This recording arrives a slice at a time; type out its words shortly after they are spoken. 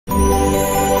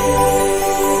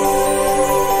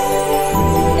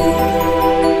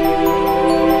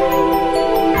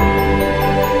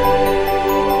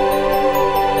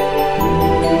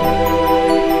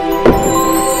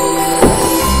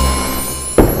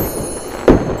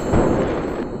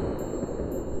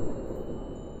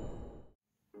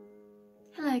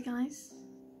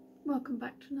welcome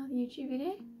back to another YouTube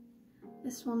video.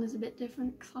 This one is a bit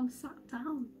different because I'm sat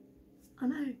down, I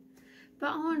know. But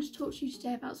I wanted to talk to you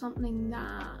today about something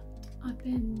that I've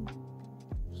been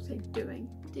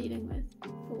dealing with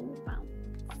for about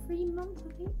 3 months,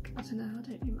 I think. I don't know, I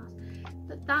don't do maths.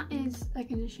 But that is a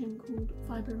condition called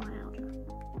fibromyalgia.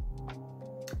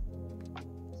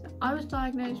 So I was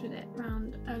diagnosed with it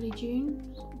around early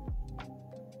June.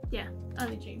 Yeah,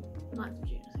 early June, 9th of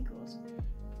June I think it was.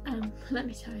 Let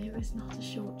me tell you, it was not a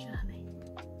short journey.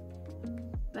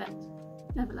 But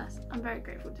nevertheless, I'm very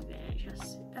grateful to the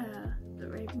NHS that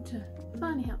were able to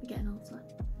finally help me get an answer.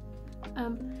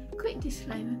 Quick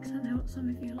disclaimer, because I know what some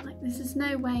of you are like, this is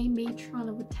no way me trying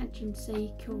to attention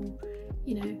seek or,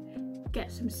 you know,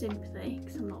 get some sympathy,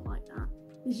 because I'm not like that.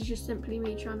 This is just simply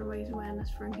me trying to raise awareness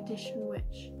for a condition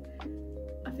which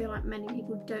I feel like many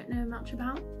people don't know much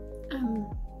about,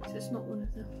 because it's not one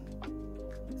of the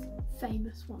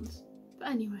famous ones. But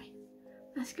anyway,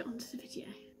 let's get on to the video.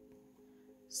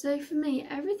 So for me,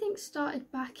 everything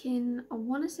started back in, I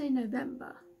want to say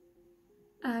November,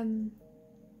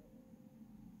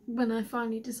 when I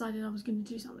finally decided I was going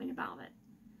to do something about it.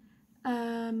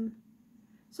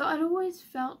 So I'd always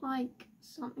felt like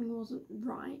something wasn't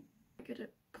right. I'm good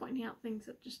at pointing out things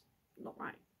that are just not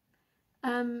right.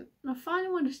 And I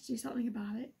finally wanted to do something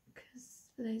about it,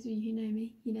 because for those of you who know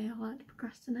me, you know I like to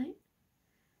procrastinate.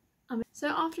 So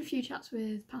after a few chats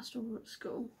with pastoral at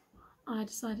school, I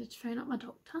decided to phone up my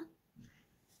doctor,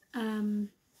 and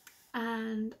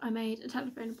I made a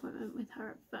telephone appointment with her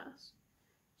at first.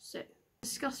 So I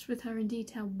discussed with her in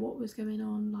detail what was going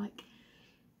on, like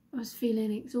I was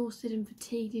feeling exhausted and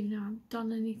fatigued even though I hadn't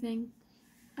done anything,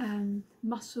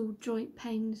 muscle, joint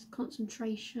pains,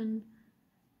 concentration,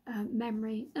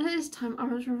 memory, and at this time I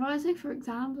was revising for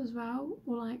exams as well,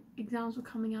 or like exams were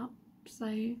coming up,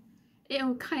 so it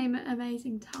all came at an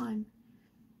amazing time.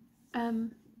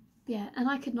 Yeah, and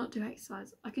I could not do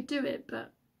exercise. I could do it,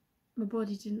 but my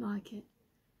body didn't like it.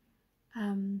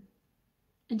 And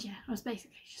yeah, I was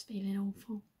basically just feeling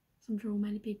awful. As I'm sure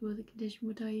many people with the condition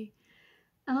will tell you.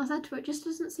 And I said to her, it just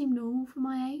doesn't seem normal for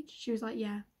my age. She was like,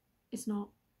 yeah, it's not.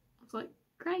 I was like,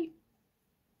 great.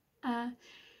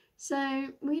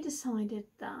 So we decided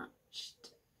that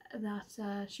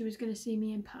she was going to see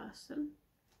me in person.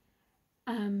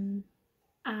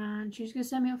 And she was going to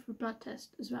send me off for a blood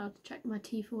test as well to check my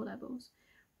T4 levels,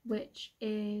 which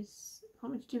is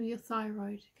something to do with your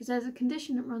thyroid, because there's a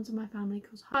condition that runs in my family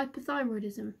called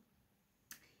hypothyroidism,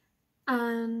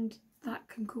 and that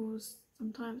can cause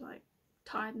sometimes like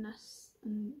tiredness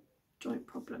and joint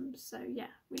problems. So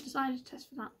yeah, we decided to test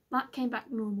for that. That came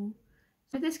back normal.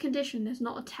 So this condition, there's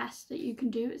not a test that you can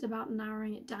do, it's about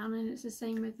narrowing it down, and it's the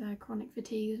same with chronic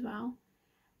fatigue as well.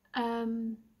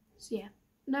 So yeah,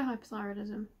 no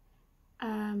hypothyroidism.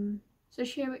 So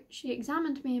she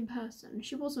examined me in person.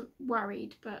 She wasn't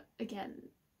worried, but again,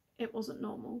 it wasn't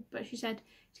normal. But she said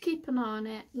to keep an eye on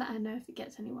it, let her know if it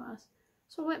gets any worse.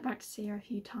 So I went back to see her a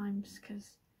few times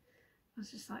because I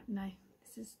was just like, no,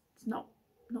 it's not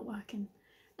working.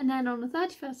 And then on the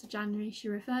 31st of January, she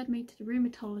referred me to the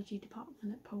rheumatology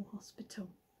department at Pole Hospital.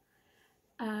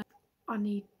 I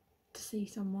need to see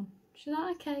someone. She's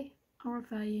like, okay, I'll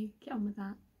refer you, get on with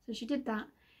that. So she did that.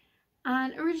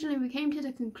 And originally we came to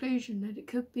the conclusion that it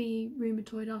could be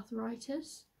rheumatoid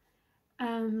arthritis.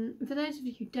 For those of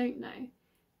you who don't know,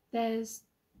 there's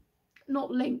not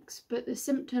links, but the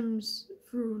symptoms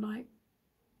for like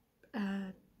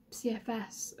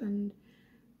CFS and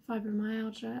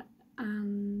fibromyalgia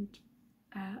and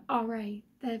RA,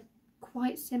 they're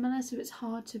quite similar, so it's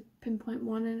hard to pinpoint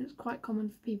one, and it's quite common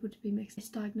for people to be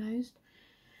misdiagnosed.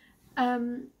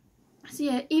 So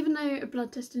yeah, even though a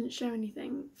blood test didn't show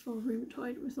anything for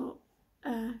rheumatoid, we thought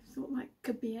that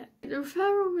could be it. The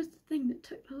referral was the thing that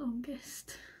took the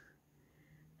longest.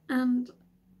 And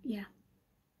yeah,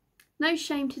 no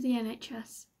shame to the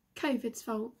NHS. COVID's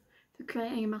fault for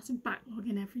creating a massive backlog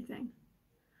in everything.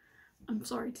 I'm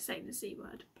sorry to say the C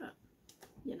word, but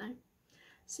you know.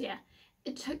 So yeah,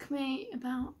 it took me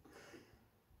about,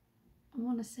 I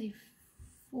want to say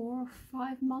 4 or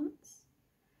 5 months.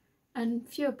 And a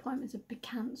few appointments have been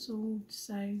cancelled,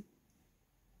 so,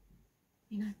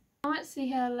 you know. I went to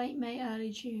see her late May, early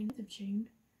June.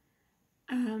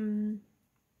 And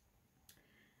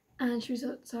she was,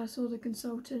 so I saw the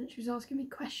consultant, she was asking me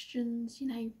questions, you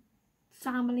know,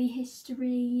 family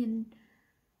history and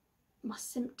my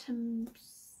symptoms.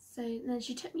 So then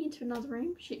she took me into another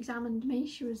room, she examined me,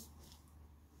 she was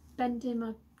bending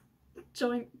my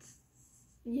joints,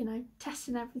 you know,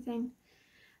 testing everything.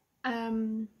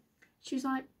 She was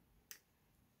like,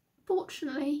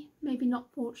 Fortunately, maybe not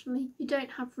fortunately, you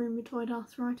don't have rheumatoid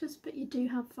arthritis, but you do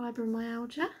have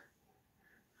fibromyalgia. I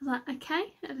was like,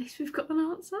 okay, at least we've got an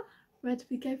answer. Where do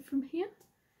we go from here?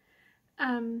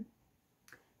 I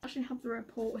actually have the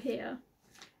report here.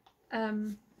 So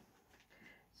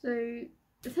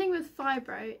the thing with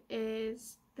fibro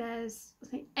is there's, I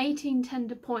think, 18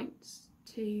 tender points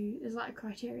to, there's like a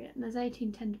criteria, and there's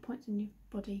 18 tender points in your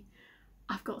body.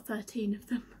 I've got 13 of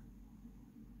them.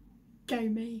 Go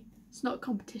me. It's not a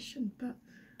competition, but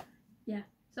yeah.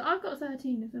 So I've got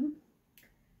 13 of them,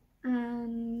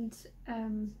 and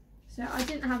so I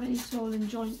didn't have any swollen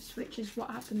joints, which is what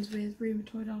happens with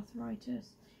rheumatoid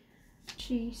arthritis.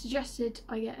 She suggested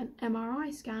I get an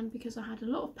MRI scan because I had a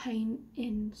lot of pain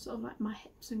in sort of like my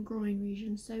hips and groin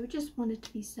regions, so we just wanted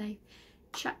to be safe,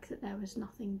 check that there was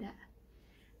nothing there.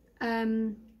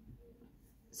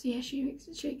 So yeah, she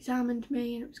examined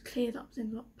me and it was clear that I was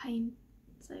in a lot of pain,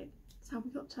 so that's how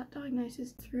we got to that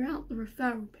diagnosis. Throughout the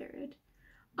referral period,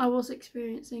 I was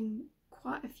experiencing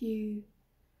quite a few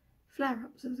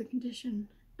flare-ups of the condition,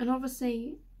 and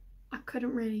obviously I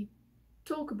couldn't really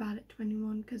talk about it to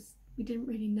anyone because we didn't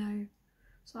really know,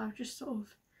 so I just sort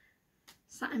of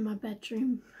sat in my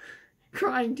bedroom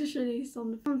crying to Shanice on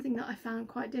the phone. One thing that I found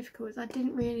quite difficult is I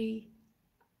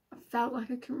felt like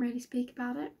I couldn't really speak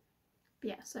about it. But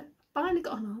yeah, so I finally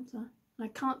got an answer, and I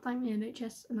can't thank the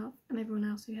NHS enough and everyone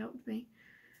else who helped me.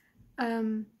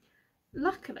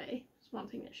 Luckily, that's one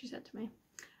thing that she said to me,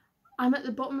 I'm at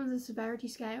the bottom of the severity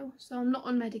scale, so I'm not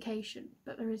on medication,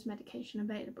 but there is medication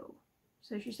available.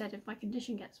 So she said if my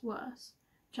condition gets worse,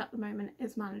 which at the moment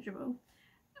is manageable,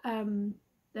 then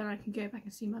I can go back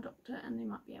and see my doctor and they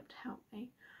might be able to help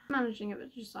me. Managing it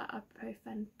with just like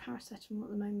ibuprofen, paracetamol at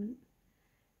the moment,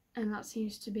 and that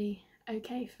seems to be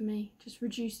okay for me. Just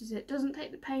reduces it. Doesn't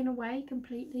take the pain away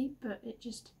completely, but it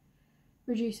just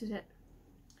reduces it.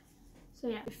 So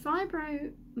yeah,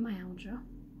 fibromyalgia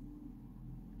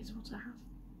is what I have.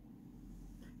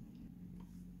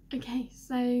 Okay,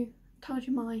 so told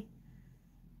you my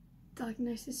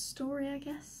diagnosis story, I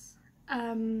guess.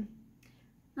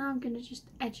 Now I'm going to just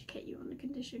educate you on the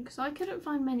condition, because I couldn't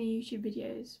find many YouTube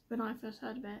videos when I first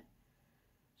heard of it.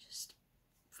 Just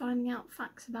finding out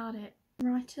facts about it.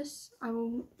 Arthritis, I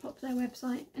will pop their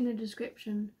website in the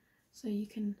description so you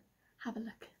can have a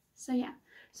look. So yeah,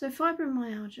 so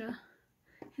fibromyalgia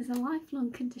is a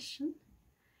lifelong condition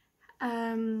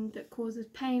that causes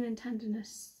pain and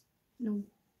tenderness in all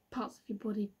parts of your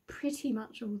body pretty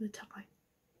much all the time.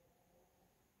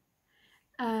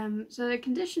 So the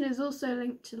condition is also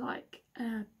linked to like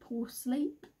poor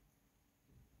sleep.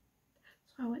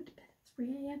 So I went to bed at 3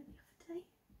 AM the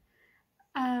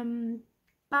other day.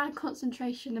 Bad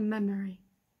concentration and memory.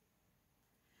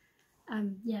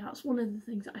 Yeah, that's one of the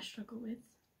things that I struggle with.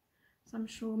 So I'm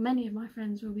sure many of my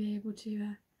friends will be able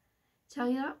to tell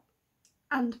you that.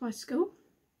 And my school.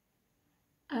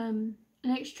 An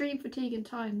extreme fatigue and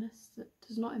tiredness that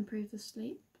does not improve the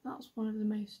sleep. That's one of the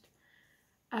most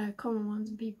common ones,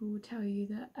 and people will tell you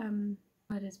that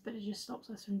it is, but it just stops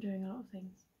us from doing a lot of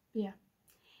things. But yeah,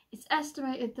 it's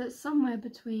estimated that somewhere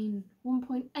between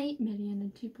 1.8 million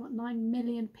and 2.9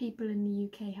 million people in the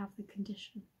UK have the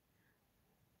condition.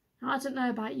 Now, I don't know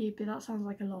about you, but that sounds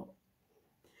like a lot.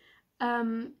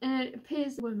 And it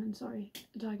appears women, are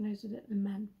diagnosed with it than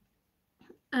men.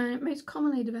 And it most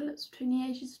commonly develops between the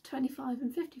ages of 25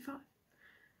 and 55.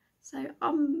 So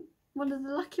I'm one of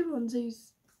the lucky ones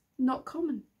who's not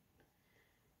common.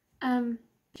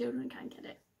 Children can get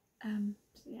it.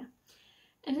 So yeah.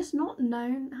 And it's not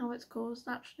known how it's caused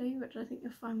actually, which I think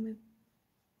you'll find with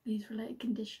these related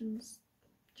conditions.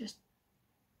 Just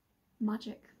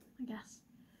magic, I guess.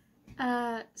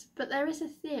 But there is a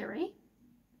theory,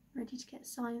 ready to get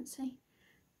sciencey,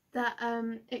 that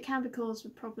it can be caused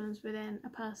with problems within a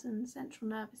person's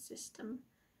central nervous system,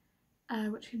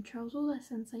 which controls all their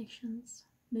sensations,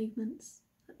 movements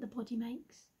that the body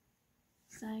makes.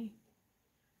 So,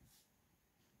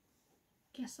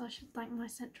 guess I should thank my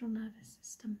central nervous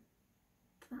system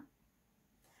for that.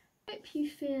 I hope you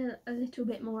feel a little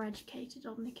bit more educated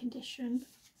on the condition,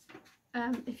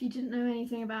 if you didn't know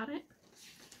anything about it,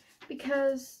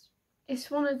 because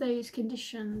it's one of those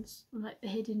conditions, like the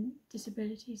hidden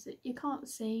disabilities, that you can't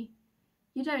see.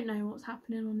 You don't know what's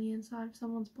happening on the inside of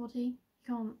someone's body.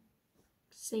 You can't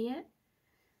see it.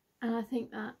 And I think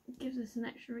that gives us an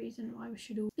extra reason why we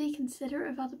should all be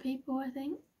considerate of other people, I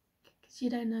think, because you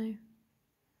don't know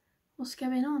what's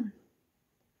going on.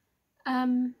 I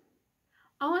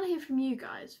want to hear from you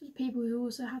guys, for the people who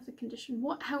also have the condition.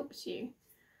 What helps you?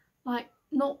 Like,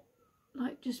 not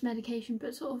like just medication,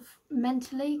 but sort of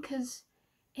mentally, because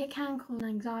it can cause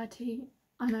anxiety.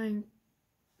 I know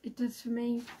it does for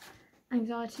me,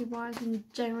 anxiety wise, and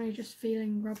generally just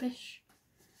feeling rubbish.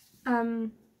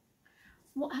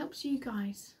 What helps you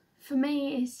guys? For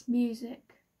me, it's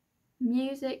music.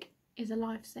 Music is a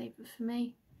lifesaver for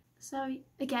me. So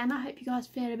again, I hope you guys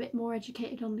feel a bit more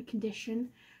educated on the condition.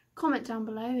 Comment down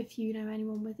below if you know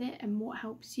anyone with it and what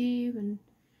helps you, and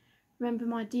remember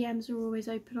my DMs are always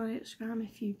open on Instagram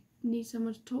if you need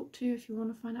someone to talk to. If you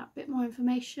want to find out a bit more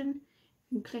information,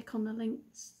 you can click on the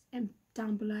links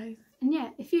down below. And yeah,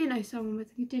 if you know someone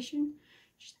with a condition,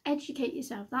 just educate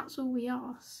yourself. That's all we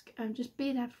ask. Just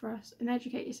be there for us and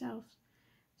educate yourself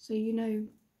so you know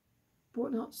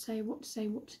what not to say, what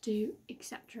to do,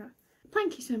 etc.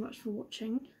 Thank you so much for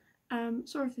watching.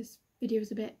 Sorry if this video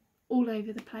is a bit all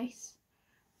over the place,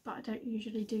 but I don't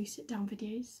usually do sit down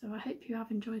videos, so I hope you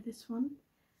have enjoyed this one.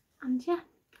 And yeah,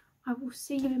 I will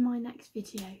see you in my next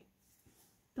video.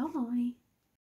 Bye.